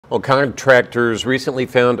Well, contractors recently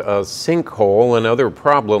found a sinkhole and other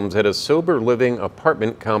problems at a sober living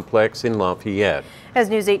apartment complex in Lafayette. As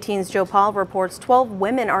News 18's Joe Paul reports, 12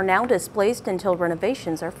 women are now displaced until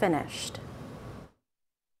renovations are finished.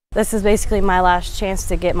 This is basically my last chance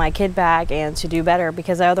to get my kid back and to do better,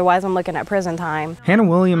 because otherwise I'm looking at prison time. Hannah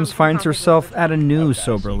Williams finds herself at a new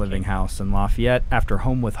sober living house in Lafayette after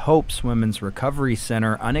Home with Hope's Women's Recovery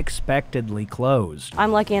Center unexpectedly closed.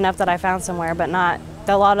 I'm lucky enough that I found somewhere, but not.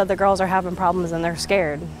 A lot of the girls are having problems and they're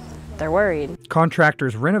scared. They're worried.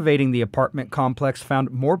 Contractors renovating the apartment complex found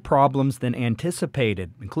more problems than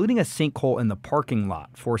anticipated, including a sinkhole in the parking lot,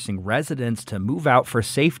 forcing residents to move out for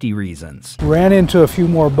safety reasons. Ran into a few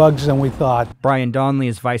more bugs than we thought. Brian Donnelly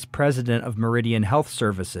is vice president of Meridian Health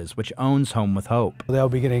Services, which owns Home with Hope. They'll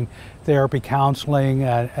be getting therapy, counseling,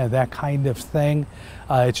 and that kind of thing.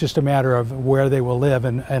 It's just a matter of where they will live,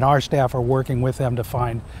 and our staff are working with them to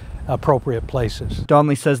find appropriate places.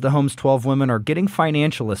 Donnelly says the home's 12 women are getting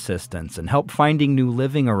financial assistance and help finding new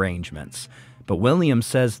living arrangements. But Williams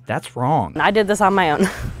says that's wrong. I did this on my own.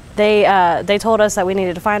 They told us that we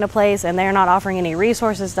needed to find a place, and they're not offering any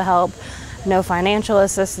resources to help. No financial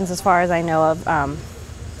assistance as far as I know of.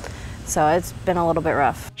 So it's been a little bit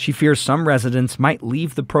rough. She fears some residents might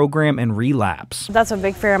leave the program and relapse. That's a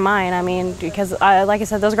big fear of mine. I mean, because like I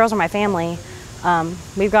said, those girls are my family.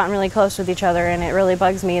 We've gotten really close with each other, and it really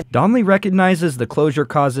bugs me. Donnelly recognizes the closure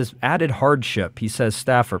causes added hardship. He says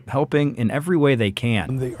staff are helping in every way they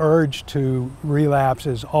can. The urge to relapse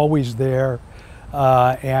is always there,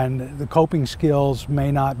 and the coping skills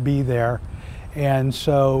may not be there. And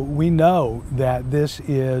so we know that this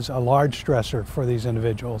is a large stressor for these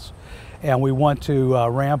individuals, and we want to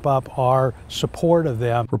ramp up our support of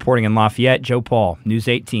them. Reporting in Lafayette, Joe Paul, News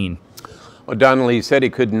 18. Donnelly said he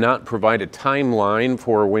could not provide a timeline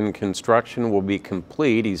for when construction will be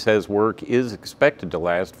complete. He says work is expected to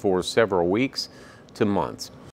last for several weeks to months.